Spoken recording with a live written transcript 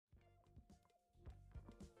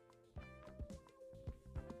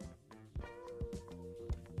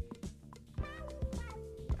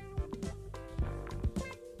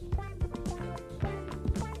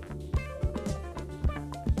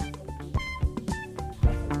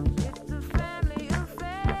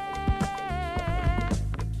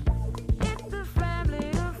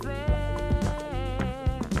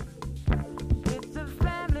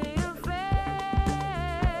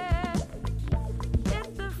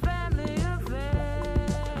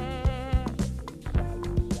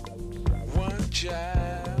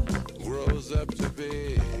child grows up to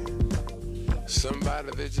be somebody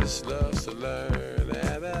that just loves to learn,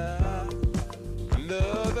 and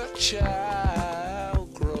another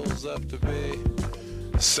child grows up to be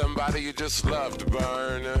somebody you just love to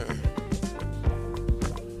burn.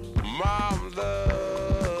 Mom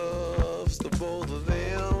loves the both of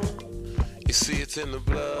them. You see, it's in the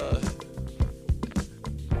blood.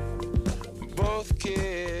 Both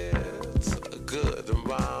kids are good to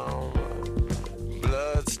mom.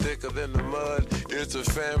 Blood's thicker than the mud. It's a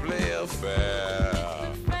family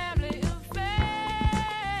affair.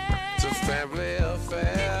 It's a family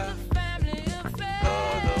affair.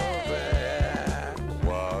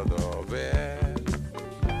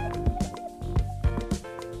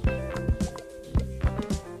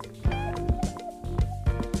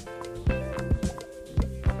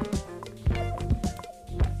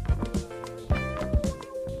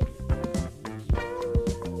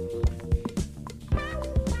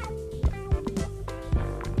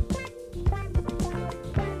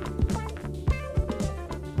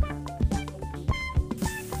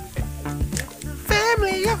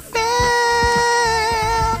 Family affair.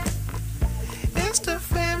 It's the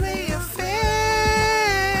family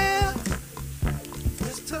affair.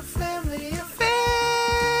 It's the family affair.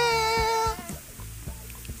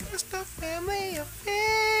 It's the family affair.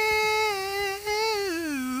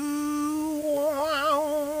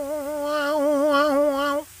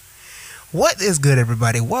 What is good,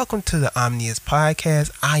 everybody? Welcome to the Omnius Podcast.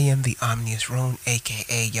 I am the Omnius Roan,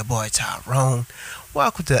 aka your boy Tyrone.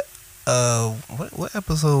 Welcome to what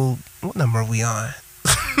episode? What number are we on?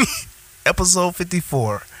 Episode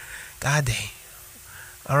 54. God dang.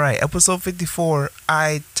 Alright, episode 54.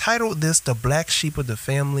 I titled this The Black Sheep of the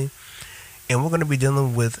Family, and we're going to be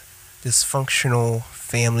dealing with dysfunctional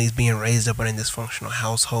families, being raised up in a dysfunctional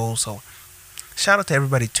household. So shout out to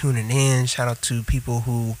everybody tuning in. Shout out to people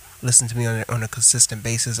who listen to me on a consistent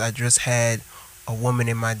basis. I just had a woman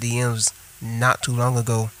in my DMs not too long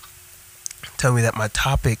ago tell me that my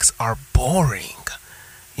topics are boring.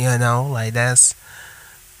 You know, like that's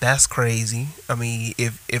crazy. I mean,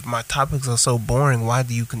 if my topics are so boring, why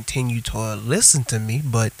do you continue to listen to me?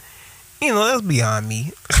 But you know, that's beyond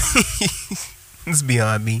me. It's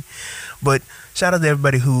beyond me. But shout out to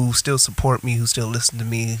everybody who still support me, who still listen to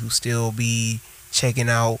me, who still be checking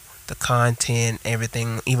out the content,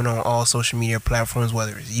 everything, even on all social media platforms,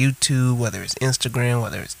 whether it's YouTube, whether it's Instagram,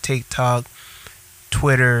 whether it's TikTok,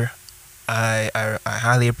 Twitter. I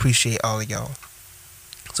highly appreciate all of y'all.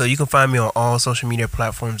 So you can find me on all social media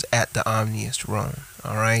platforms at the Omnius Roan.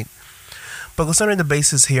 Alright. But concerning the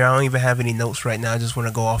basis here, I don't even have any notes right now. I just want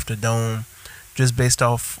to go off the dome. Just based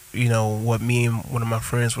off, you know, what me and one of my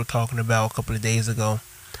friends were talking about a couple of days ago.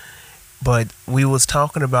 But we was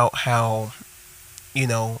talking about how, you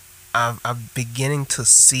know, I'm beginning to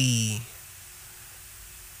see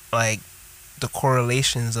like the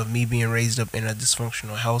correlations of me being raised up in a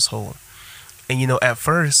dysfunctional household. And you know, at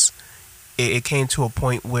first it came to a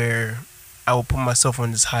point where I would put myself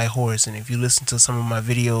on this high horse, and if you listen to some of my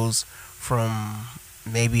videos from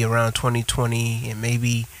maybe around 2020, and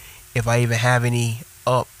maybe if I even have any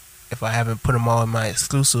up, if I haven't put them all in my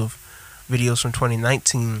exclusive videos from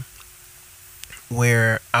 2019,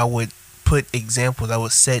 where I would put examples, I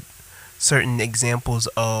would set certain examples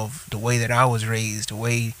of the way that I was raised, the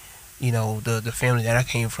way, you know, the family that I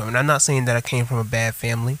came from. And I'm not saying that I came from a bad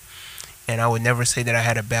family, and I would never say that I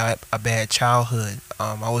had a bad childhood.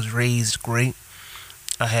 I was raised great.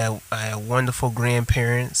 I had wonderful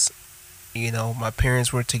grandparents. You know, my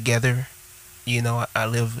parents were together. You know, I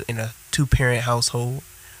lived in a 2-parent household.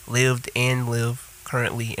 Lived and live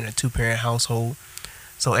currently in a 2-parent household.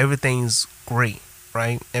 So everything's great,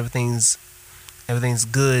 right? Everything's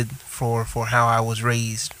good for how I was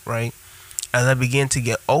raised, right? As I began to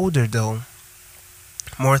get older, though,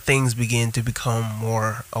 more things began to become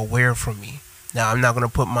more aware from me. Now, I'm not going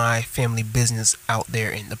to put my family business out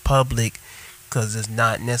there in the public because it's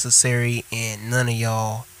not necessary, and none of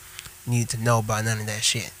y'all need to know about none of that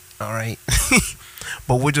shit, alright?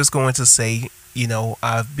 But we're just going to say, you know,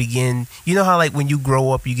 you know how like when you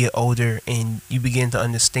grow up, you get older, and you begin to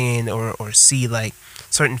understand or see like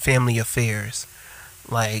certain family affairs,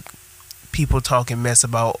 like people talking mess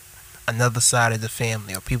about another side of the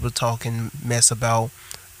family, or people talking mess about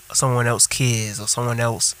someone else's kids or someone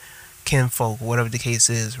else kinfolk, whatever the case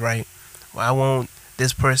is, right? Why won't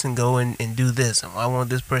this person go and do this, and why won't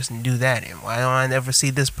this person do that, and why don't I never see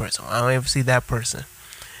this person, why don't I ever see that person?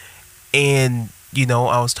 And you know,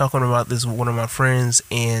 I was talking about this with one of my friends,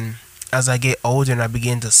 and as I get older and I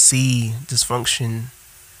begin to see dysfunction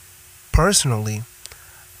personally,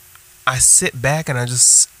 I sit back and I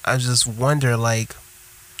just wonder, like,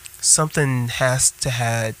 something has to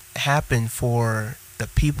have happened for the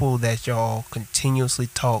people that y'all continuously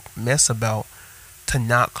talk mess about to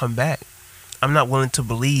not come back. I'm not willing to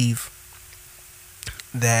believe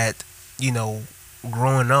that,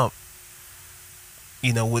 growing up,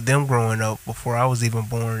 with them growing up before I was even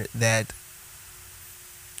born, that,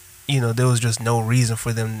 there was just no reason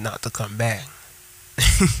for them not to come back.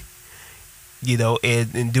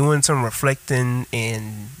 And doing some reflecting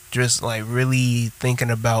and just like really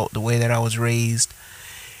thinking about the way that I was raised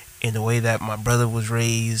and the way that my brother was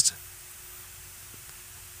raised.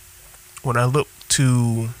 When I look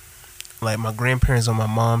to like my grandparents on my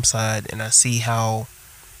mom's side and I see how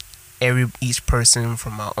each person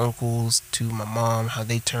from my uncles to my mom, how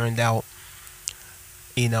they turned out,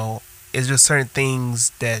 it's just certain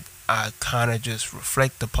things that I kind of just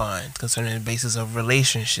reflect upon concerning the basis of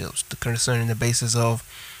relationships, concerning the basis of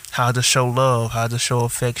how to show love, how to show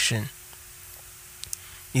affection,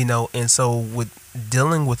 and so with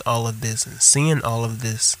dealing with all of this and seeing all of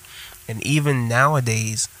this, and even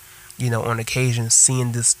nowadays, on occasion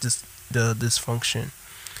seeing the dysfunction,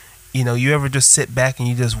 you ever just sit back and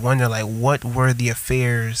you just wonder, like, what were the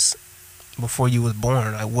affairs before you was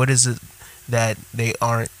born? Like, what is it that they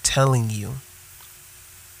aren't telling you?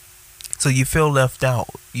 So you feel left out.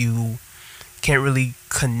 You can't really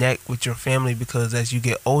connect with your family because as you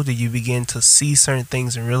get older, you begin to see certain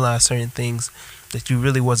things and realize certain things that you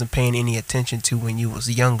really wasn't paying any attention to when you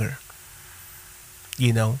was younger.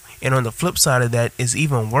 And on the flip side of that, it's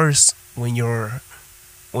even worse when you're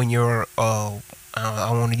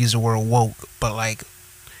I want to use the word woke, but like,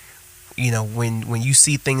 when you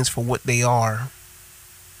see things for what they are,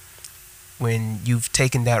 when you've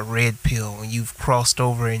taken that red pill, when you've crossed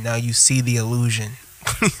over and now you see the illusion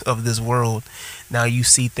of this world, now you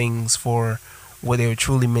see things for what they were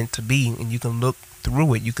truly meant to be, and you can look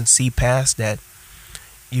through it, you can see past that,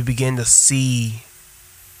 you begin to see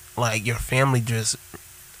like your family just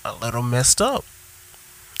a little messed up.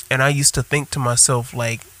 And I used to think to myself,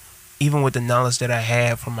 like, even with the knowledge that I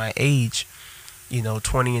had from my age,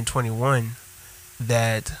 20 and 21,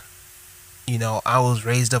 that I was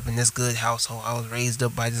raised up in this good household. I was raised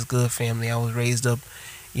up by this good family. I was raised up,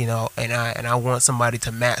 and I want somebody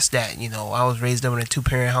to match that. I was raised up in a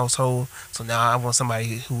 2-parent household, so now I want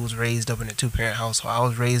somebody who was raised up in a 2-parent household. I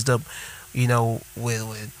was raised up,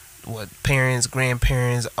 with parents,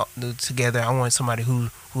 grandparents together. I want somebody who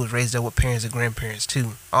was raised up with parents and grandparents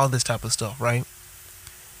too. All this type of stuff, right?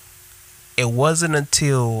 It wasn't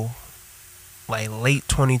until like late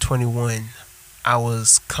 2021 I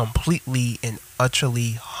was completely and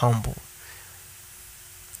utterly humble.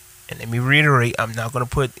 And let me reiterate, I'm not going to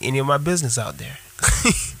put any of my business out there.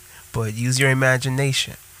 But use your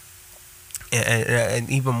imagination. And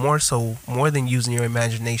even more so, more than using your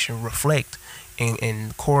imagination, reflect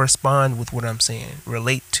and correspond with what I'm saying.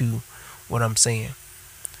 Relate to what I'm saying.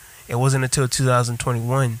 It wasn't until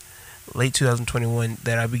 2021, late 2021,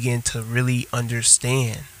 that I began to really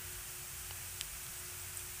understand.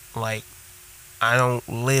 Like, I won't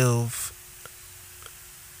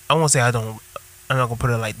say I'm not going to put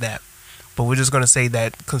it like that. But we're just going to say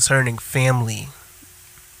that concerning family,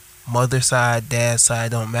 mother side, dad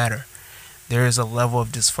side, don't matter. There is a level of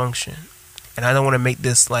dysfunction. And I don't want to make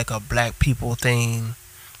this like a black people thing,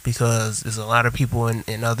 because there's a lot of people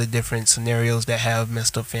in other different scenarios that have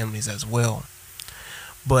messed up families as well.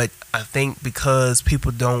 But I think because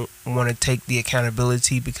people don't want to take the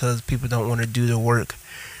accountability, because people don't want to do the work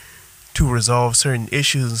to resolve certain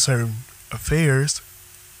issues and certain affairs,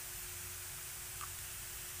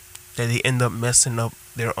 that they end up messing up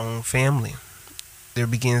their own family. There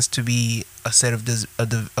begins to be a set of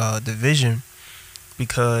division,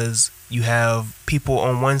 because you have people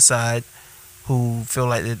on one side who feel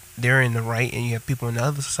like that they're in the right, and you have people on the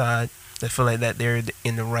other side that feel like that they're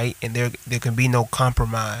in the right, and there can be no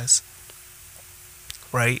compromise,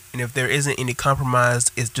 right? And if there isn't any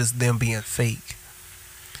compromise, it's just them being fake.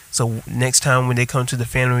 So next time when they come to the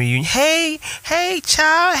family reunion, hey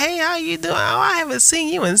child, hey, how you doing? Oh, I haven't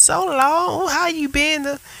seen you in so long. How you been?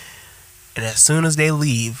 And as soon as they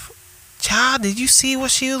leave, child, did you see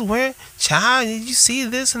what she was wearing? Child, did you see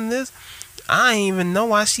this and this? I ain't even know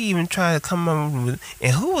why she even tried to come up with.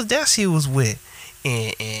 And who was that she was with?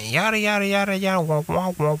 And yada yada yada yada. Womp,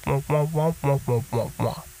 womp, womp, womp, womp, womp, womp, womp,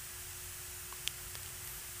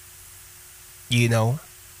 womp.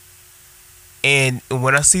 And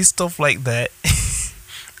when I see stuff like that,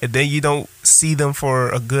 and then you don't see them for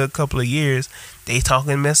a good couple of years, they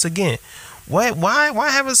talking mess again. What? Why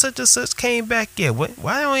haven't such and such came back yet?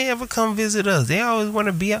 Why don't they ever come visit us? They always want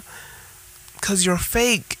to be out. Because you're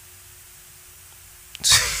fake.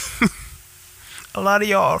 A lot of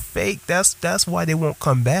y'all are fake. That's why they won't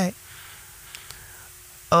come back.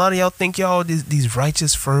 A lot of y'all think y'all these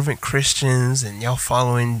righteous, fervent Christians, and y'all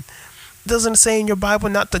following. Doesn't it say in your Bible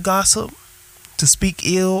not to gossip, to speak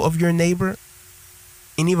ill of your neighbor,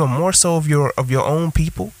 and even more so of your own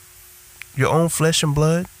people, your own flesh and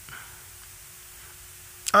blood?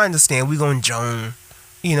 I understand we gonna joan,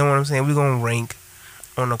 you know what I'm saying? We gonna rank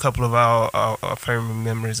on a couple of our family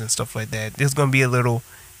members and stuff like that. There's gonna be a little.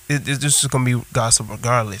 It's just gonna be gossip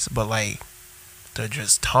regardless. But like to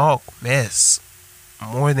just talk mess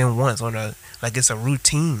more than once on a like it's a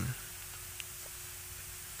routine.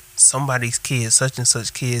 Somebody's kids, such and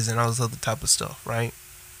such kids, and all this other type of stuff, right?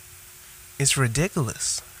 It's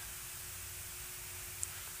ridiculous.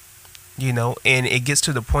 You know, and it gets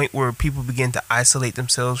to the point where people begin to isolate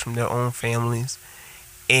themselves from their own families.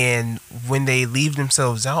 And when they leave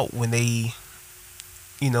themselves out, when they,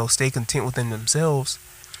 you know, stay content within themselves,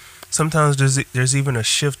 sometimes there's even a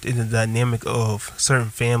shift in the dynamic of certain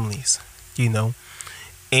families, you know.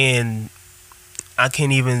 And I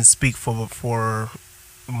can't even speak for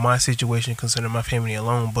my situation concerning my family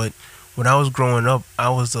alone, but when I was growing up, I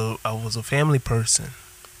was a family person.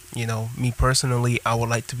 You know, me personally, I would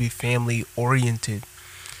like to be family oriented.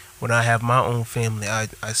 When I have my own family, I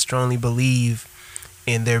strongly believe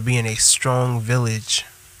in there being a strong village,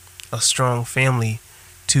 a strong family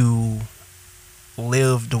to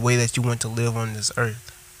live the way that you want to live on this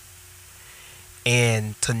earth.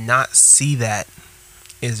 And to not see that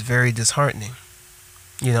is very disheartening.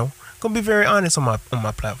 You know, I'm gonna be very honest on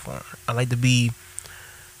my platform. I like to be,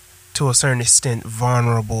 to a certain extent,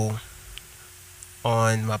 vulnerable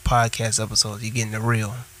on my podcast episodes. You're getting the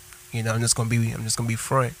real. You know, I'm just gonna be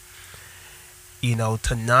front. You know,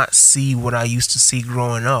 to not see what I used to see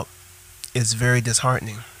growing up is very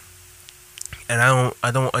disheartening. And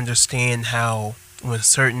I don't understand how when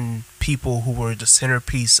certain people who were the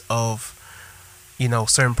centerpiece of, you know,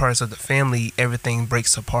 certain parts of the family, everything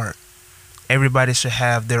breaks apart. Everybody should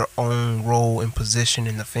have their own role and position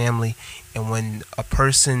in the family. And when a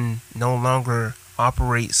person no longer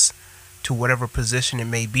operates to whatever position it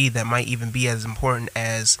may be, that might even be as important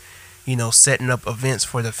as, you know, setting up events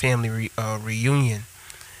for the family reunion,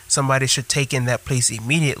 somebody should take in that place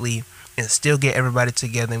immediately and still get everybody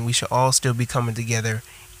together, and we should all still be coming together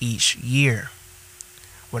each year.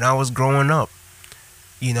 When I was growing up,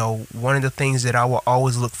 you know, one of the things that I will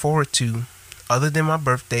always look forward to, other than my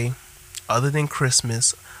birthday, other than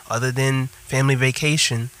Christmas, other than family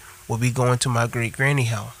vacation, will be going to my great granny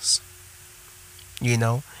house. You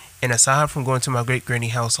know, and aside from going to my great granny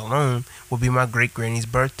house alone, will be my great granny's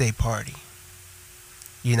birthday party.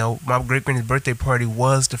 You know, my great granny's birthday party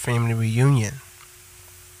was the family reunion.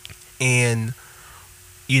 And,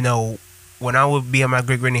 you know, when I would be at my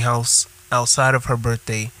great granny house outside of her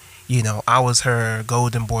birthday, you know, I was her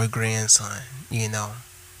golden boy grandson, you know.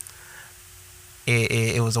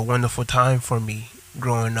 It was a wonderful time for me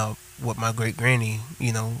growing up with my great granny,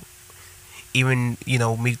 you know. Even, you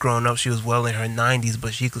know, me growing up, she was well in her 90s,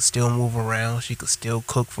 but she could still move around. She could still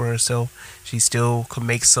cook for herself. She still could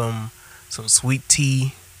make some sweet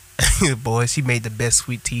tea. Boy, she made the best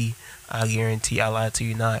sweet tea, I guarantee. I lie to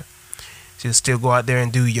you not. She'll still go out there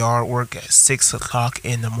and do yard work at 6 o'clock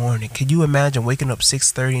in the morning. Can you imagine waking up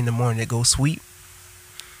 6:30 in the morning to go sweep?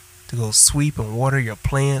 To go sweep and water your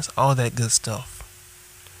plants, all that good stuff.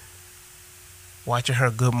 Watching her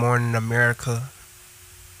Good Morning America,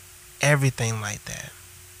 everything like that.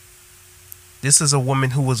 This is a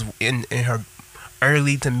woman who was in her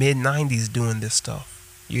early to mid 90s doing this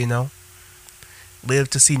stuff, you know.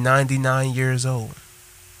 Lived to see 99 years old.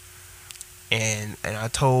 And I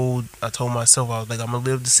told myself, I was like, I'm gonna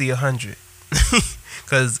live to see 100.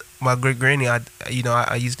 Because my great granny, I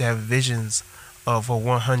used to have visions of a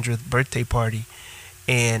 100th birthday party,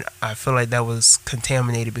 and I feel like that was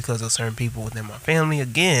contaminated because of certain people within my family.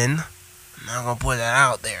 Again, I'm not gonna put that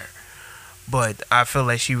out there, but I feel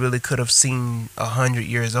like she really could have seen 100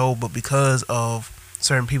 years old, but because of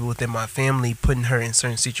certain people within my family putting her in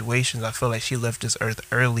certain situations, I feel like she left this earth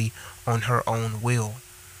early on her own will.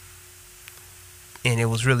 And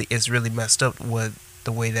it's really messed up with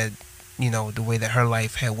the way that, you know, the way that her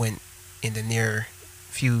life had went in the near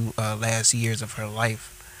few last years of her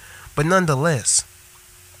life. But nonetheless,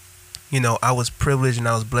 you know, I was privileged and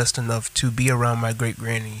I was blessed enough to be around my great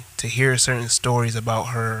granny, to hear certain stories about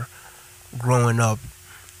her growing up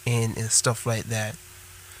and stuff like that.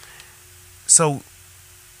 So,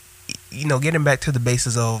 you know, getting back to the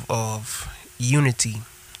basis of unity,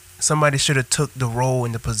 somebody should have took the role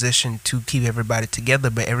and the position to keep everybody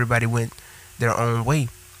together, but everybody went their own way.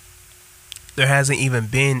 There hasn't even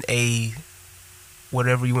been a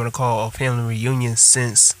whatever you want to call a family reunion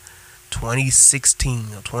since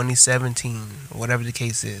 2016 or 2017, whatever the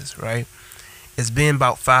case is, right? It's been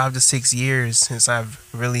about 5 to 6 years since I've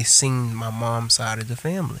really seen my mom's side of the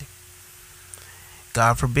family.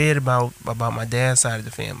 God forbid about my dad's side of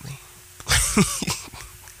the family.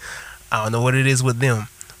 I don't know what it is with them.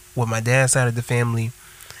 With my dad's side of the family,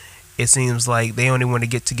 it seems like they only want to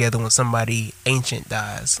get together when somebody ancient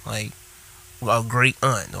dies, like a great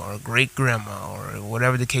aunt or a great grandma or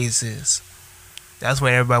whatever the case is. That's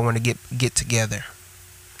when everybody want to get together.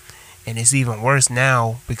 And it's even worse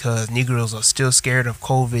now because Negroes are still scared of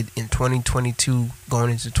COVID in 2022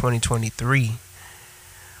 going into 2023.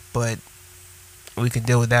 But we can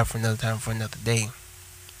deal with that for another time, for another day.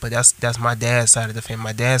 But that's my dad's side of the family.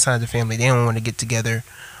 My dad's side of the family, they don't want to get together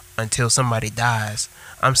until somebody dies.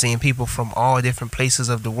 I'm seeing people from all different places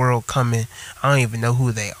of the world coming. I don't even know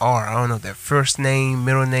who they are. I don't know their first name,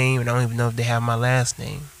 middle name, and I don't even know if they have my last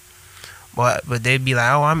name. But they'd be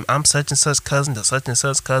like, oh, I'm such and such cousin to such and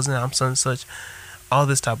such cousin. I'm such and such, all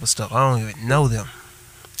this type of stuff. I don't even know them,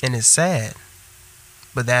 and it's sad.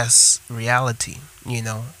 But that's reality, you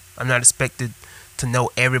know. I'm not expected to know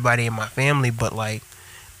everybody in my family, but like,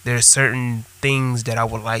 there's certain things that I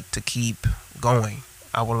would like to keep going.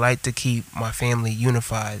 I would like to keep my family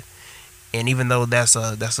unified, and even though that's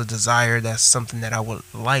a desire, that's something that I would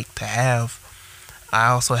like to have, I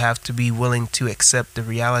also have to be willing to accept the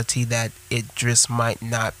reality that it just might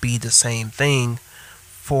not be the same thing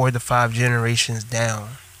for the 5 generations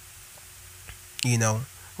down. You know,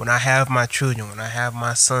 when I have my children, when I have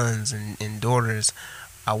my sons and daughters,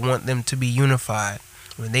 I want them to be unified.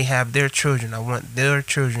 When they have their children, I want their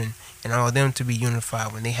children and all of them to be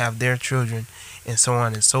unified. When they have their children, and so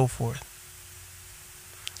on and so forth.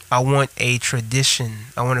 I want a tradition.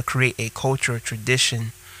 I want to create a culture, a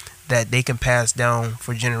tradition that they can pass down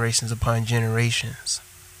for generations upon generations.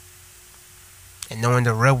 And knowing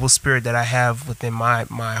the rebel spirit that I have within my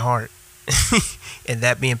heart, and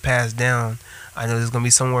that being passed down, I know there's going to be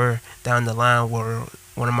somewhere down the line where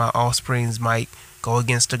one of my offsprings might go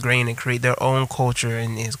against the grain and create their own culture,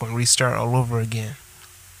 and it's going to restart all over again.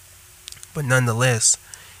 But nonetheless,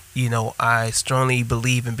 you know, I strongly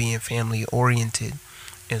believe in being family oriented.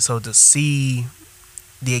 And so to see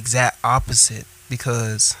the exact opposite,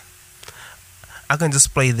 because I can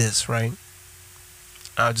display this, right?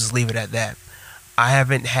 I'll just leave it at that. I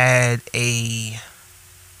haven't had a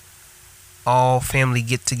all family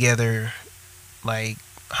get together like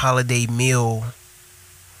holiday meal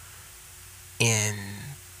in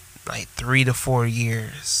like 3 to 4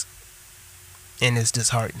 years, and it's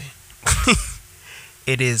disheartening.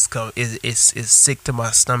 It's sick to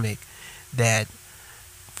my stomach that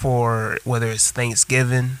for whether it's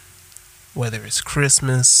Thanksgiving, whether it's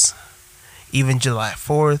Christmas, even July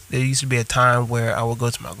 4th, there used to be a time where I would go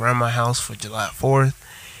to my grandma's house for July 4th.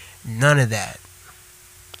 None of that.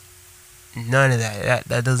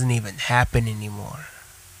 That doesn't even happen anymore.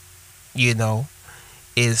 You know,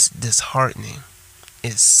 it's disheartening.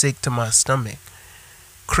 It's sick to my stomach.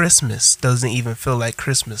 Christmas doesn't even feel like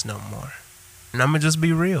Christmas no more. And I'm gonna just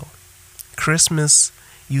be real. Christmas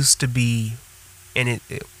used to be, and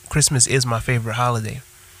Christmas is my favorite holiday.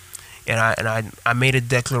 And I made a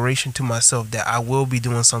declaration to myself that I will be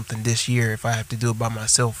doing something this year if I have to do it by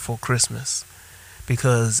myself for Christmas,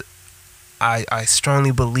 because I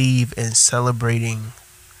strongly believe in celebrating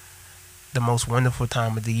the most wonderful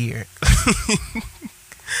time of the year.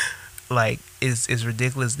 Like, it's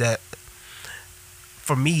ridiculous that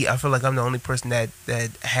for me, I feel like I'm the only person that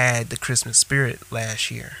had the Christmas spirit last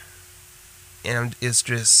year. And it's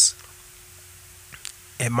just,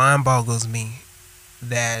 it mind boggles me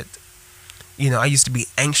that, you know, I used to be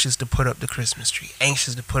anxious to put up the Christmas tree,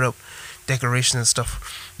 anxious to put up decorations and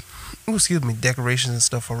stuff. Decorations and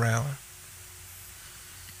stuff around.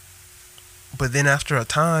 But then after a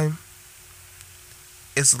time,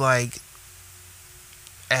 it's like,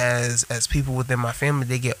 as people within my family,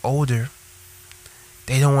 they get older,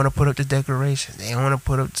 they don't want to put up the decorations. They don't want to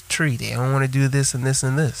put up the tree. They don't want to do this and this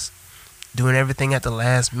and this. Doing everything at the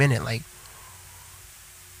last minute. Like,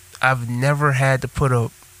 I've never had to put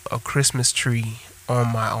up a Christmas tree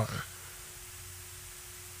on my own.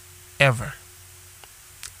 Ever.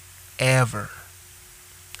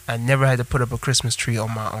 I never had to put up a Christmas tree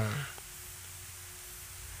on my own.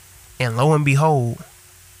 And lo and behold,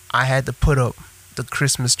 I had to put up the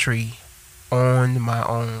Christmas tree on my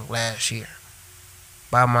own last year.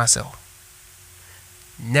 By myself.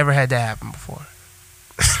 Never had that happen before.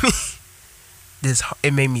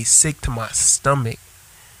 It made me sick to my stomach.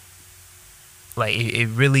 Like, it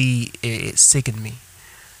really sickened me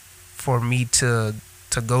for me to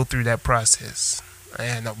go through that process. I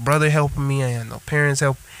had no brother helping me. I had no parents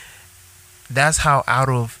help. That's how out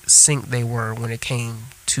of sync they were when it came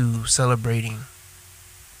to celebrating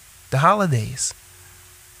the holidays.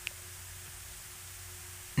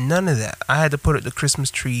 None of that. I had to put up the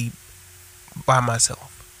Christmas tree by myself.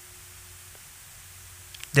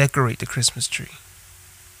 Decorate the Christmas tree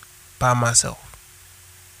by myself.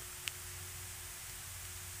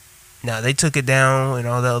 Now they took it down and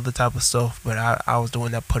all that other type of stuff, but I was the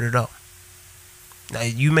one that put it up. Now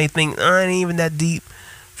you may think, oh, it ain't even that deep.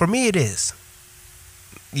 For me it is.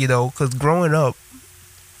 You know, because growing up,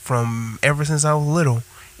 from ever since I was little,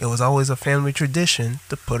 it was always a family tradition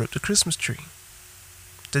to put up the Christmas tree.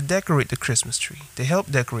 To decorate the Christmas tree. To help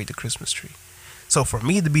decorate the Christmas tree. So for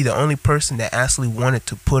me to be the only person that actually wanted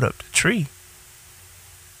to put up the tree,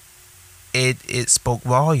 it spoke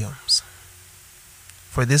volumes.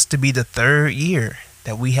 For this to be the third year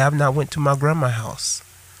that we have not went to my grandma's house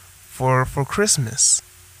for Christmas,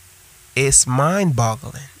 it's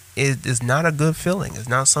mind-boggling. It is not a good feeling. It's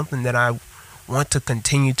not something that I want to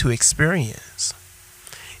continue to experience.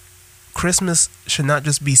 Christmas should not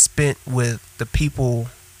just be spent with the people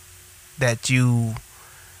that you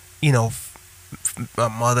know, a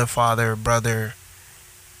mother, father, brother,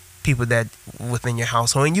 people that within your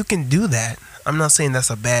household, and you can do that. I'm not saying that's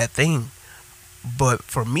a bad thing, but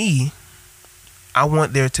for me, I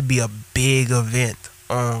want there to be a big event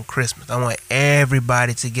on Christmas. I want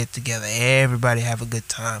everybody to get together, everybody have a good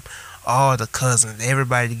time, all the cousins,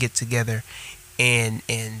 everybody to get together and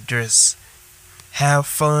just have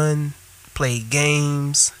fun, play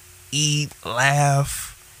games, eat, laugh,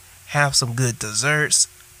 have some good desserts,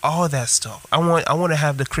 all that stuff. I want to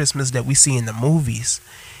have the Christmas that we see in the movies.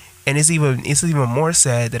 And it's even more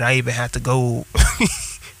sad that I even had to go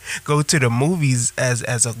to the movies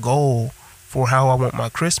as a goal for how I want my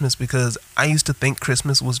Christmas, because I used to think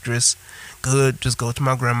Christmas was just good, just go to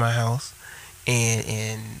my grandma's house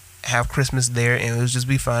and have Christmas there, and it would just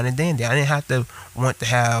be fine and dandy. I didn't have to want to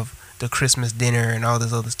have the Christmas dinner and all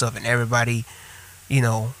this other stuff and everybody, you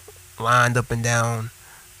know, lined up and down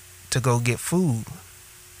to go get food.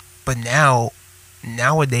 But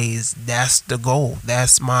nowadays, that's the goal.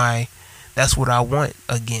 That's what I want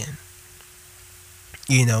again.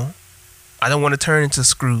 You know, I don't want to turn into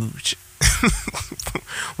Scrooge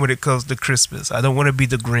when it comes to Christmas. I don't want to be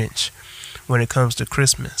the Grinch when it comes to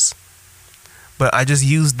Christmas. But I just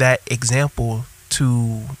use that example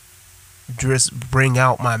to just bring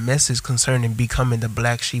out my message concerning becoming the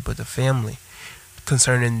black sheep of the family,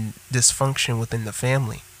 concerning dysfunction within the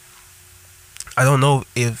family. I don't know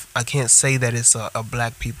if I can't say that it's a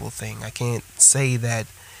black people thing. I can't say that,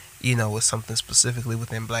 you know, it's something specifically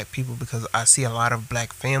within black people, because I see a lot of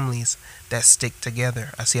black families that stick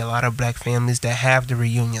together. I see a lot of black families that have the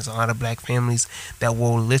reunions, a lot of black families that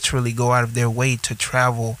will literally go out of their way to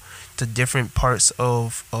travel to different parts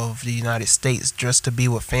of the United States just to be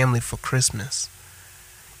with family for Christmas.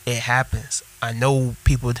 It happens. I know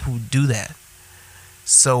people who do that.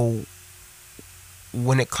 So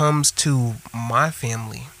when it comes to my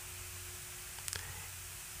family,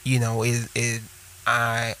 you know,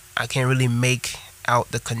 I can't really make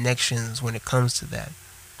out the connections when it comes to that.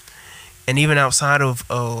 And even outside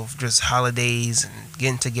of just holidays and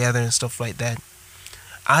getting together and stuff like that,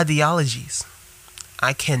 ideologies.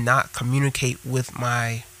 I cannot communicate with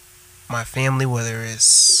my family, whether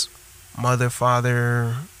it's mother,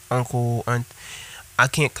 father, uncle, aunt. I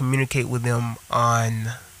can't communicate with them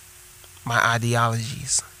on my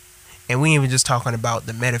ideologies. And we ain't even just talking about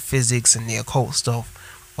the metaphysics and the occult stuff.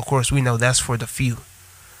 Of course, we know that's for the few.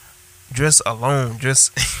 Just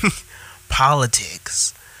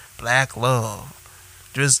politics, black love,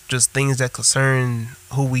 just things that concern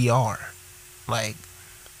who we are. Like,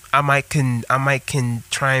 I might can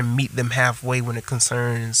try and meet them halfway when it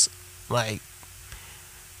concerns like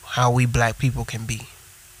how we black people can be.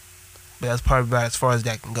 But that's probably about as far as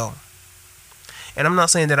that can go. And I'm not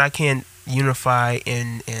saying that I can't unify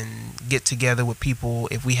and get together with people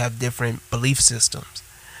if we have different belief systems.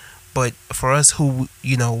 But for us who,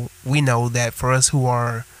 you know, we know that for us who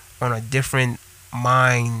are on a different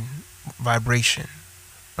mind vibration,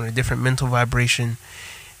 on a different mental vibration,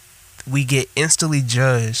 we get instantly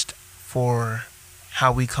judged for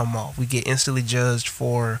how we come off. We get instantly judged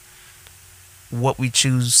for what we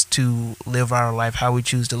choose to live our life, how we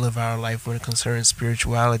choose to live our life when it concerns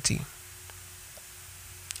spirituality.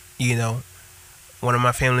 You know, one of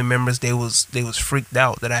my family members, they was freaked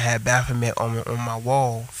out that I had Baphomet on my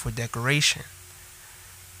wall for decoration.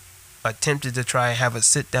 Attempted to try and have a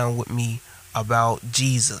sit down with me about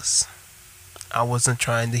Jesus. I wasn't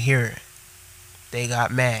trying to hear it. They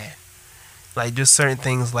got mad. Like, just certain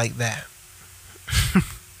things like that.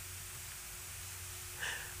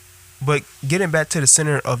 But getting back to the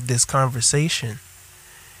center of this conversation,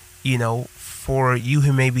 for you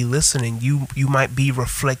who may be listening, you might be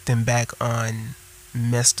reflecting back on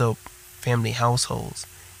messed up family households,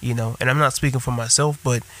 and I'm not speaking for myself,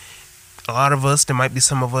 but a lot of us, there might be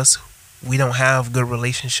some of us, we don't have good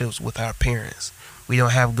relationships with our parents. We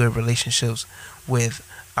don't have good relationships with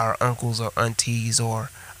our uncles or aunties or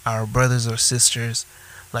our brothers or sisters.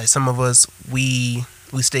 Like some of us, we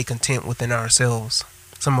stay content within ourselves.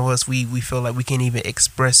 Some of us, we feel like we can't even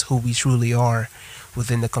express who we truly are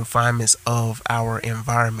within the confinements of our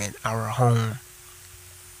environment, our home.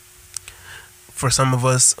 For some of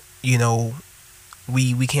us,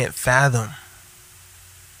 we can't fathom,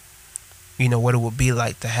 what it would be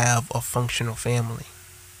like to have a functional family.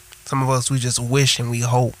 Some of us, we just wish and we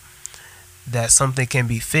hope that something can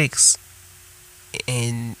be fixed,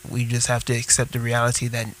 and we just have to accept the reality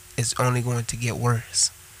that it's only going to get worse.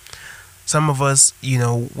 Some of us,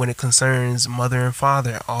 when it concerns mother and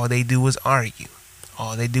father, all they do is argue.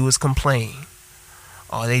 All they do is complain.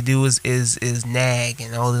 All they do is nag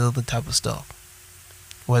and all the other type of stuff.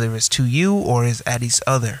 Whether it's to you or it's at each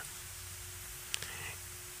other.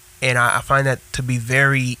 And I find that to be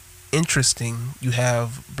very interesting. You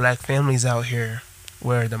have black families out here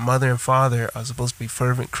where the mother and father are supposed to be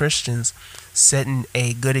fervent Christians, setting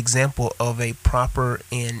a good example of a proper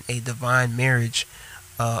and a divine marriage,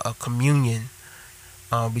 a communion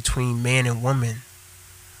between man and woman.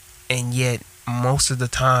 And yet, most of the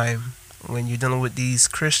time, when you're dealing with these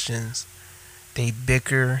Christians, they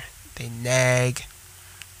bicker, they nag,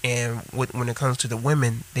 and when it comes to the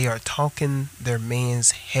women, they are talking their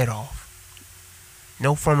man's head off.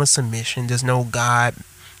 No form of submission. There's no God,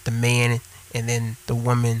 the man, and then the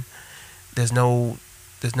woman. There's no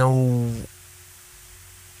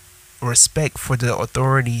respect for the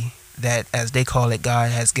authority that, as they call it, God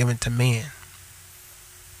has given to man.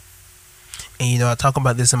 And I talk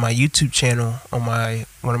about this in my YouTube channel on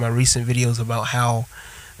one of my recent videos about how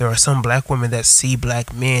there are some black women that see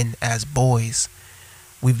black men as boys.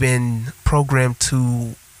 We've been programmed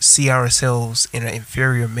to see ourselves in an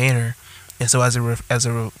inferior manner, and so as a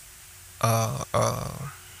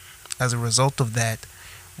result of that,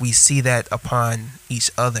 we see that upon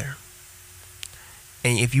each other.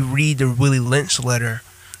 And if you read the Willie Lynch letter,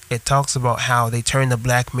 it talks about how they turn the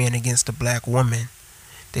black man against the black woman.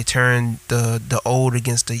 They turn the old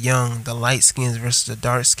against the young, the light skins versus the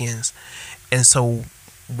dark skins. And so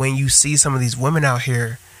when you see some of these women out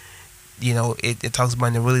here, it talks about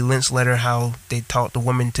in the Willie Lynch letter how they taught the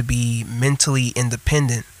woman to be mentally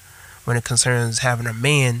independent when it concerns having a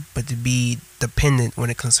man, but to be dependent when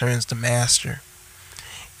it concerns the master.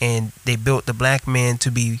 And they built the black man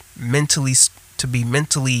to be mentally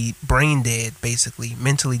brain dead, basically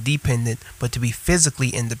mentally dependent, but to be physically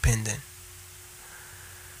independent.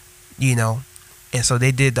 And so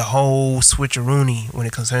they did the whole switcheroony when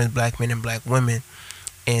it concerns black men and black women,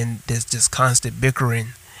 and there's just constant bickering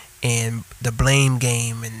and the blame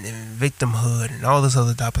game and victimhood and all this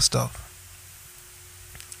other type of stuff.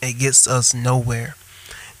 It gets us nowhere.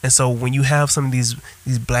 And so when you have some of these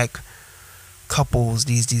black couples,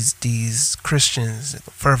 these Christians,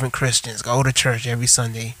 fervent Christians, go to church every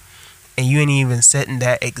Sunday, and you ain't even setting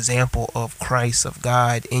that example of Christ, of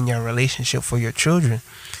God in your relationship for your children.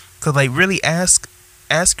 Because really ask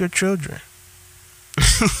your children.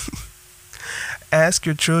 Ask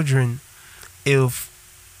your children if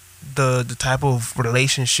the type of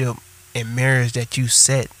relationship and marriage that you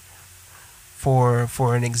set for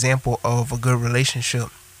an example of a good relationship,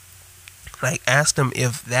 ask them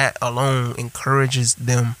if that alone encourages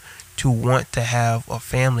them to want to have a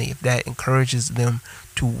family, if that encourages them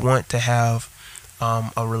to want to have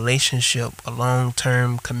a relationship, a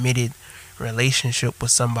long-term committed relationship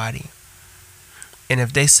with somebody. And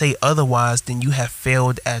if they say otherwise, then you have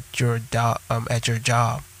failed at your job.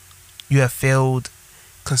 You have failed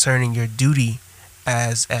concerning your duty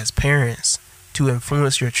as parents to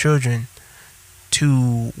influence your children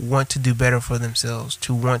to want to do better for themselves,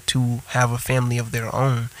 to want to have a family of their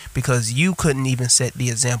own, because you couldn't even set the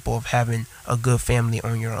example of having a good family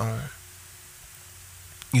on your own.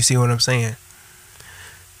 You see what I'm saying?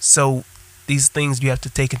 So these things you have to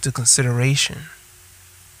take into consideration.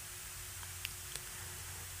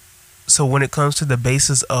 So when it comes to the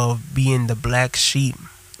basis of being the black sheep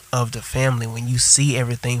of the family, when you see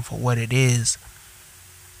everything for what it is,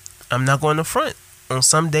 I'm not going to front. On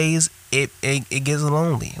some days it gets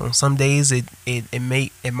lonely. On some days it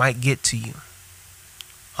might get to you.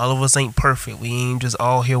 All of us ain't perfect. We ain't just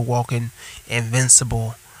all here walking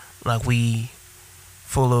invincible, like we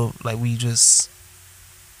just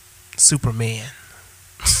Superman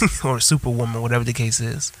or Superwoman, whatever the case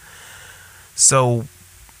is. So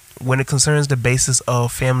when it concerns the basis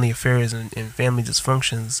of family affairs and family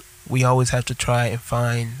dysfunctions, we always have to try and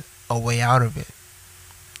find a way out of it.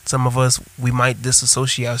 Some of us, we might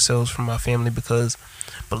disassociate ourselves from our family because,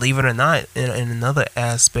 believe it or not, in another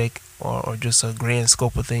aspect or just a grand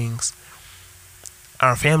scope of things,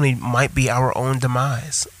 our family might be our own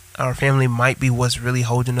demise. Our family might be what's really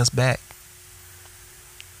holding us back.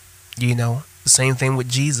 You know, the same thing with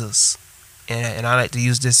Jesus. And I like to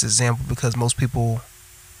use this example because most people,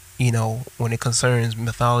 you know, when it concerns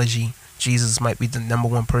mythology, Jesus might be the number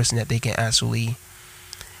one person that they can actually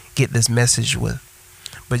get this message with.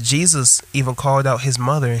 But Jesus even called out his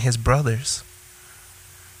mother and his brothers,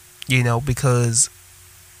 you know, because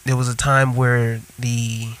there was a time where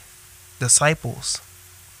the disciples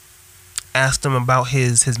asked him about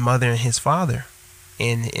his mother and his father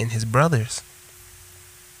and his brothers.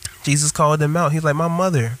 Jesus called them out. He's like, my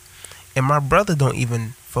mother and my brother don't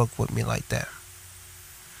even fuck with me like that.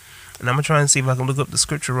 And I'm going to try and see if I can look up the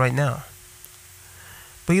scripture right now.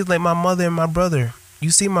 But he's like, my mother and my brother.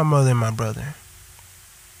 You see my mother and my brother.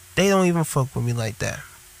 They don't even fuck with me like that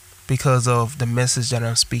because of the message that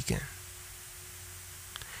I'm speaking.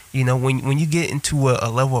 You know, when you get into a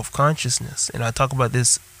level of consciousness, and I talk about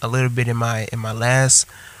this a little bit in my last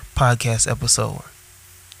podcast episode,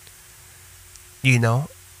 you know,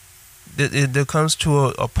 there comes to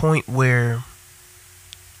a point where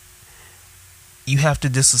you have to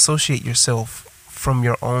disassociate yourself from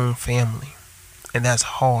your own family, and that's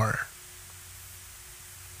hard.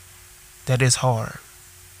 That is hard.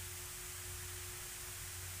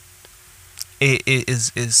 It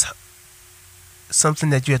is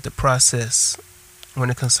something that you have to process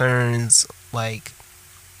when it concerns like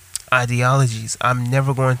ideologies. I'm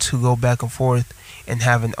never going to go back and forth and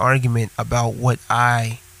have an argument about what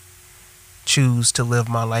I choose to live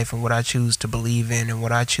my life and what I choose to believe in and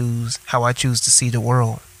how I choose to see the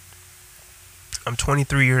world. I'm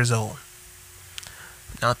 23 years old.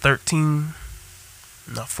 Not 13,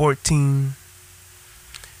 not 14.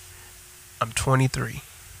 I'm 23.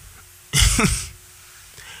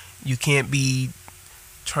 You can't be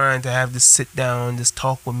trying to have this sit down, this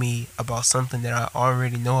talk with me about something that I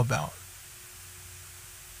already know about.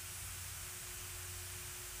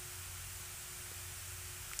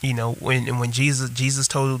 You know, when Jesus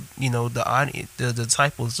told, you know, the audience, the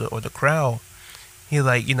disciples or the crowd, he's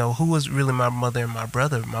like, you know, who was really my mother and my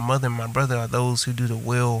brother? My mother and my brother are those who do the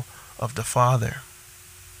will of the Father.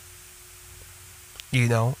 You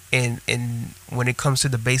know, and when it comes to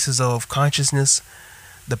the basis of consciousness,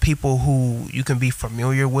 the people who you can be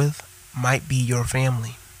familiar with might be your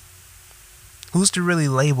family. Who's to really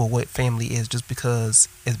label what family is just because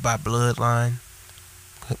it's by bloodline,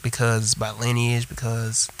 because it's by lineage,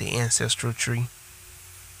 because the ancestral tree?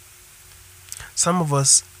 Some of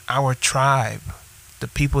us, our tribe, the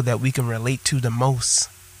people that we can relate to the most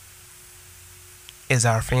is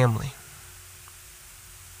our family.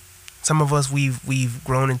 Some of us, we've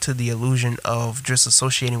grown into the illusion of just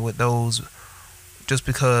associating with those just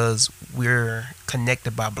because we're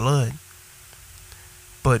connected by blood.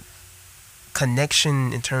 But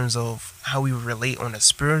connection in terms of how we relate on a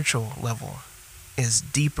spiritual level is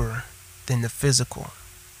deeper than the physical.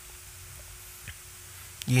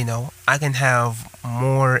 You know, I can have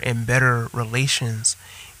more and better relations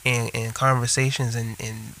and conversations and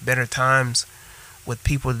better times with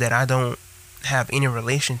people that I don't have any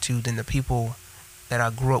relation to than the people that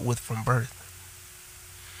I grew up with from birth.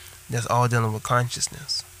 That's all dealing with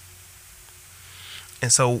consciousness.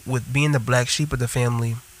 And so with being the black sheep of the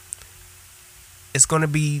family, it's gonna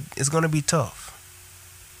be tough.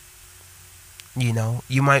 You know,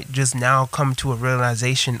 you might just now come to a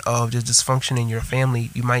realization of the dysfunction in your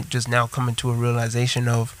family. You might just now come into a realization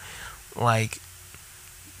of, like,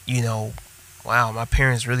 you know, wow, my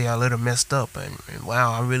parents really are a little messed up, and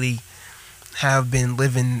wow, I really have been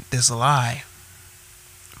living this lie.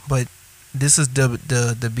 But this is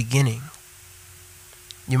the beginning.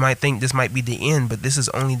 You might think this might be the end, but this is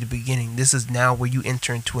only the beginning. This is now where you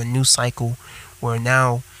enter into a new cycle where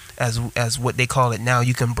now, as what they call it now,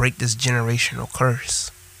 you can break this generational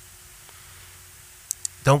curse.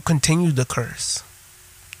 Don't continue the curse.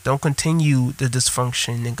 Don't continue the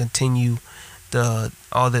dysfunction and continue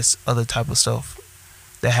all this other type of stuff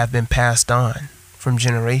that have been passed on from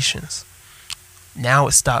generations. Now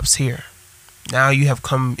it stops here. Now you have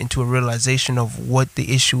come into a realization of what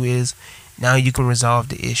the issue is. Now you can resolve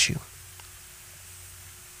the issue.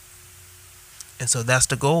 And so that's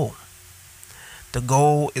the goal. The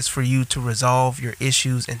goal is for you to resolve your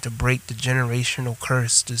issues and to break the generational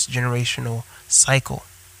curse, this generational cycle.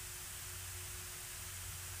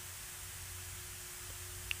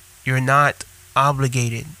 You're not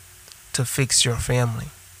obligated to fix your family.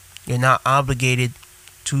 You're not obligated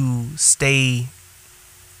to stay,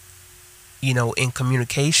 in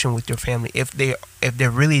communication with your family if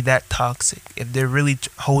they're really that toxic, if they're really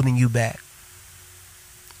holding you back.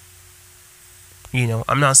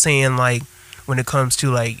 I'm not saying like when it comes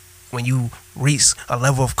to like when you reach a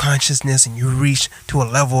level of consciousness and you reach to a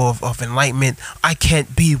level of enlightenment, I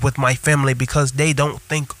can't be with my family because they don't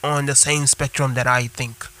think on the same spectrum that I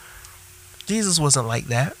think. Jesus wasn't like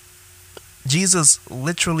that. Jesus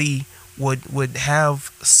literally would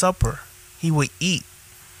have supper. He would eat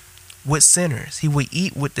with sinners. He would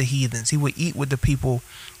eat with the heathens. He would eat with the people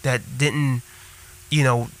that didn't, they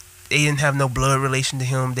didn't have no blood relation to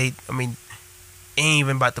him. It ain't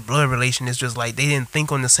even about the blood relation. It's just like they didn't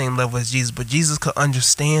think on the same level as Jesus, but Jesus could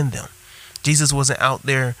understand them. Jesus wasn't out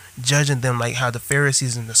there judging them like how the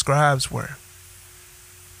Pharisees and the scribes were.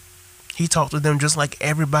 He talked to them just like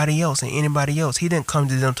everybody else and anybody else. He didn't come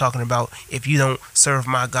to them talking about, if you don't serve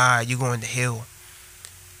my God, you're going to hell.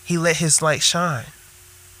 He let his light shine.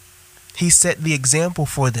 He set the example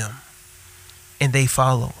for them, and they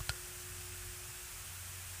followed.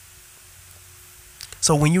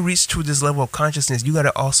 So when you reach to this level of consciousness, you got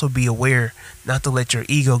to also be aware not to let your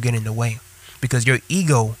ego get in the way, because your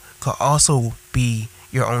ego could also be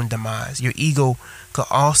your own demise. Your ego could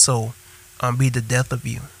also be the death of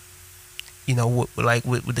you. Like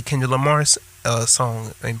with the Kendrick Lamar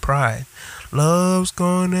song in Pride. Love's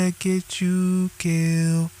gonna get you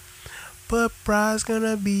killed, but pride's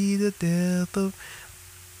gonna be the death of.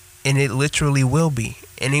 And it literally will be.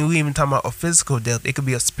 And then we even talk about a physical death. It could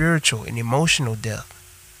be a spiritual and emotional death.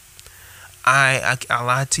 I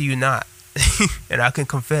lied to you not. And I can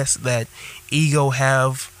confess that ego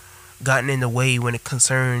have gotten in the way when it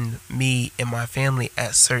concerned me and my family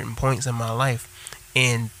at certain points in my life.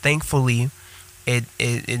 And thankfully, it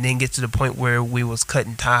didn't get to the point where we was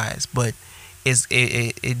cutting ties. But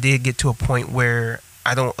it did get to a point where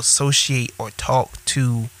I don't associate or talk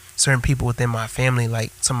to certain people within my family,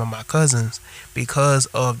 like some of my cousins, because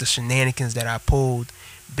of the shenanigans that I pulled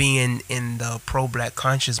being in the pro-black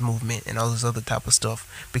conscious movement and all this other type of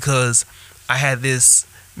stuff, because I had this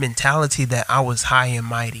mentality that I was high and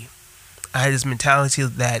mighty. I had this mentality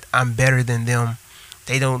that I'm better than them.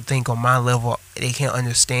 They don't think on my level. They can't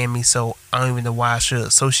understand me, so I don't even know why I should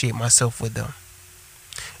associate myself with them.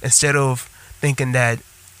 Instead of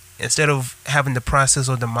having the process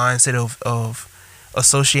or the mindset of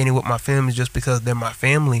associating with my family just because they're my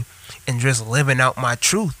family, and just living out my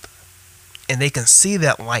truth, and they can see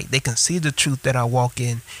that light, they can see the truth that I walk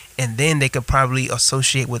in, and then they could probably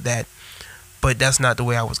associate with that. But that's not the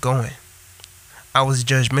way I was going. I was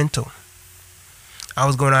judgmental. I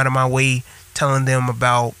was going out of my way telling them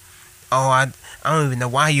about, I don't even know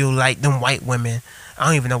why you like them white women. I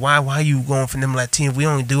don't even know why you going for them Latinos. We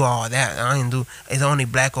don't do all that. It's only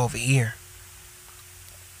black over here.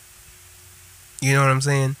 You know what I'm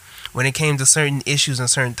saying? When it came to certain issues and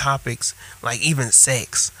certain topics, like even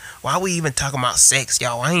sex. Why we even talking about sex,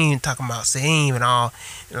 y'all? I ain't even talking about sex. It ain't even all,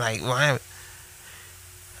 like,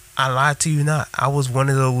 I lied to you not. I was one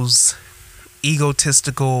of those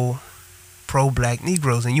egotistical pro-black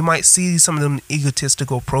Negroes. And you might see some of them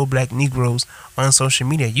egotistical pro-black Negroes on social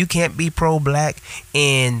media. You can't be pro-black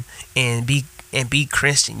and be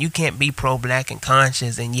Christian. You can't be pro-black and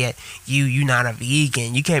conscious, and yet you not a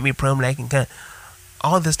vegan. You can't be pro-black and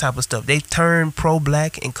all this type of stuff. They turned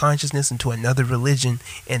pro-black and consciousness into another religion,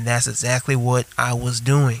 and that's exactly what I was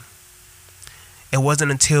doing. It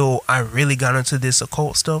wasn't until I really got into this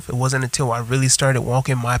occult stuff, it wasn't until I really started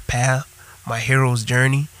walking my path, my hero's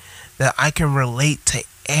journey, that I can relate to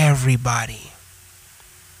everybody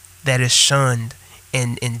that is shunned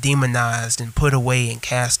and demonized and put away and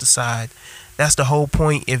cast aside. That's the whole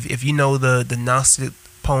point. If you know the Gnostic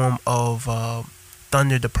poem of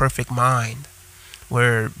Thunder the Perfect Mind,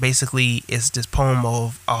 where basically it's this poem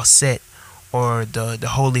of Auset, or the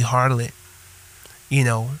Holy Harlot,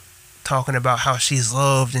 talking about how she's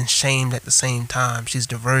loved and shamed at the same time. She's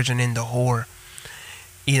the virgin and the whore.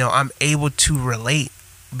 I'm able to relate.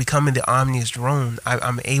 Becoming the Omnius Drone,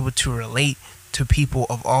 I'm able to relate to people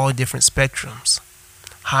of all different spectrums,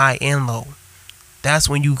 high and low. That's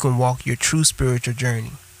when you can walk your true spiritual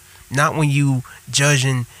journey. Not when you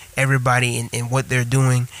judging everybody and what they're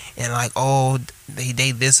doing, and like, oh,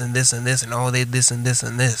 they this and this and this, and oh, they this and this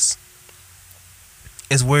and this.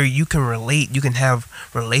 Is where you can relate. You can have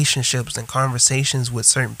relationships and conversations with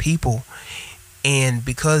certain people, and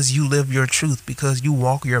because you live your truth, because you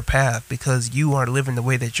walk your path, because you are living the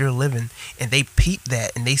way that you're living, and they peep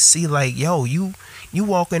that and they see like, yo, you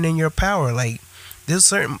walking in your power. Like, There's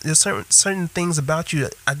certain things about you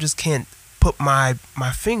that I just can't put my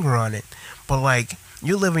finger on it. But like,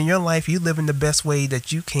 you're living your life, you living the best way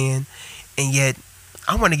that you can, and yet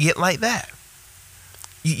I want to get like that.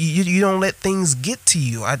 You don't let things get to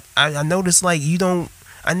you. I notice, like,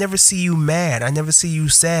 I never see you mad. I never see you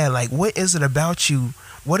sad. Like, what is it about you?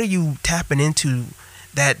 What are you tapping into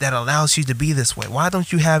that allows you to be this way? Why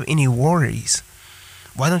don't you have any worries?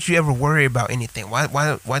 Why don't you ever worry about anything? Why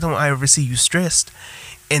don't I ever see you stressed?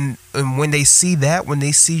 And when they see that, when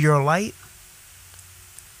they see your light,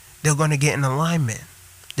 they're going to get in alignment.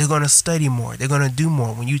 They're going to study more. They're going to do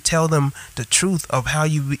more. When you tell them the truth of how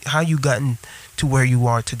you gotten to where you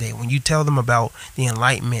are today, when you tell them about the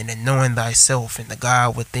enlightenment and knowing thyself and the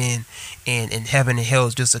God within, and heaven and hell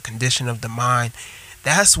is just a condition of the mind,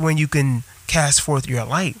 that's when you can cast forth your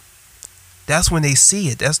light. That's when they see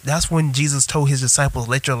it. That's when Jesus told his disciples,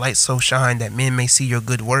 let your light so shine that men may see your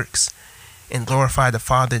good works and glorify the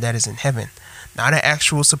Father that is in heaven. Not an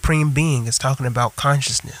actual supreme being. It's talking about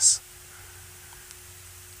consciousness.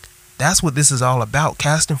 That's what this is all about,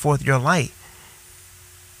 casting forth your light.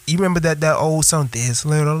 You remember that old song, this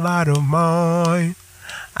little light of mine,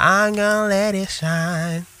 I'm gonna let it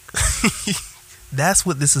shine. That's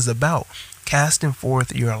what this is about, casting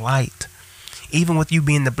forth your light. Even with you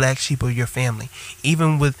being the black sheep of your family,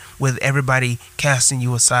 even with everybody casting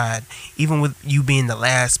you aside, even with you being the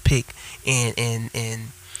last pick, and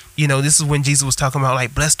you know, this is when Jesus was talking about,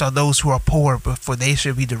 like, blessed are those who are poor, for they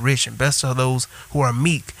should be the rich, and blessed are those who are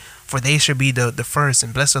meek, for they should be the first,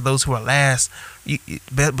 and blessed are those who are last.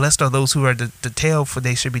 Blessed are those who are the tail, for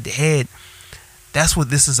they should be the head. That's what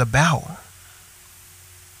this is about.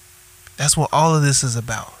 That's what all of this is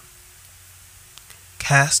about.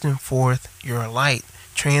 Casting forth your light,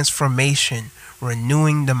 transformation,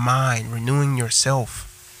 renewing the mind, renewing yourself,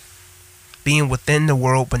 being within the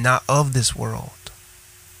world but not of this world.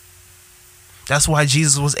 That's why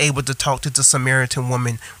Jesus was able to talk to the Samaritan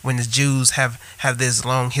woman when the Jews have this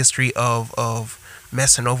long history of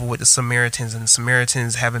messing over with the Samaritans, and the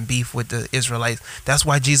Samaritans having beef with the Israelites. That's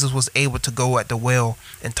why Jesus was able to go at the well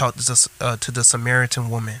and talk to the Samaritan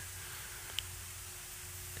woman.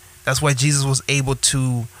 That's why Jesus was able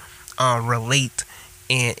to relate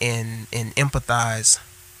and empathize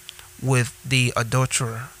with the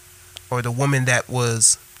adulterer, or the woman that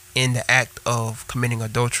was in the act of committing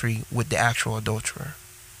adultery with the actual adulterer.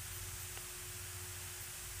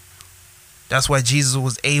 That's why Jesus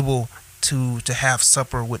was able to have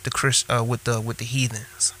supper with the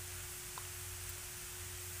heathens.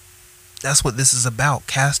 That's what this is about,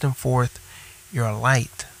 casting forth your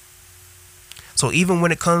light. So even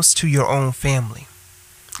when it comes to your own family,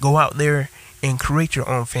 go out there and create your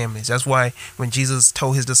own families. That's why when Jesus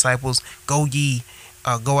told his disciples, go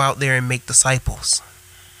out there and make disciples.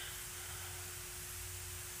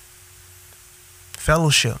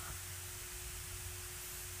 Fellowship.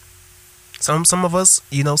 Some of us,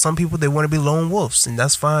 you know, some people, they want to be lone wolves, and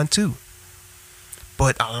that's fine too.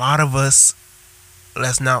 But a lot of us,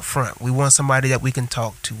 let's not front. We want somebody that we can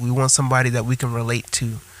talk to. We want somebody that we can relate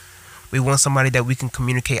to. We want somebody that we can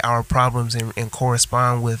communicate our problems and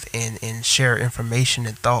correspond with, and share information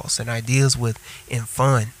and thoughts and ideas with in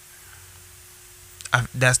fun.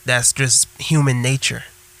 That's just human nature.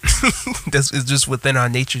 It's just within our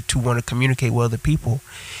nature to want to communicate with other people.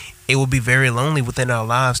 It will be very lonely within our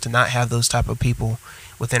lives to not have those type of people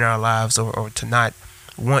within our lives, or to not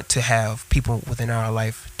want to have people within our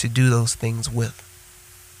life to do those things with.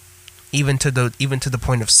 Even to the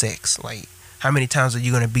point of sex. Like, how many times are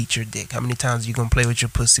you gonna beat your dick? How many times are you gonna play with your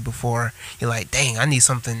pussy before you're like, dang, I need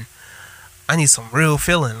some real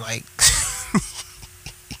feeling, like.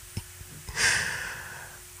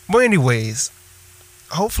 But anyways,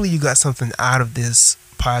 hopefully you got something out of this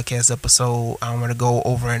podcast episode. I'm going to go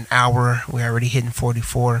over an hour. We're already hitting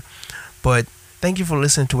 44. But thank you for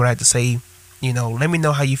listening to what I had to say. You know, let me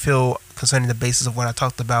know how you feel concerning the basis of what I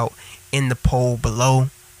talked about in the poll below.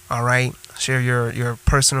 All right. Share your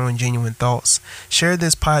personal and genuine thoughts. Share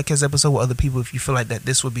this podcast episode with other people if you feel like that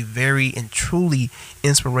this would be very and truly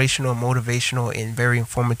inspirational, motivational, and very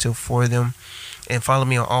informative for them. And follow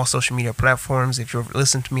me on all social media platforms. If you're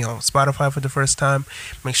listening to me on Spotify for the first time,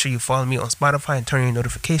 make sure you follow me on Spotify and turn on your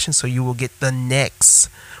notifications so you will get the next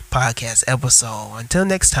podcast episode. Until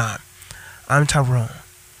next time, I'm Tyrone,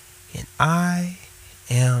 and I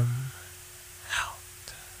am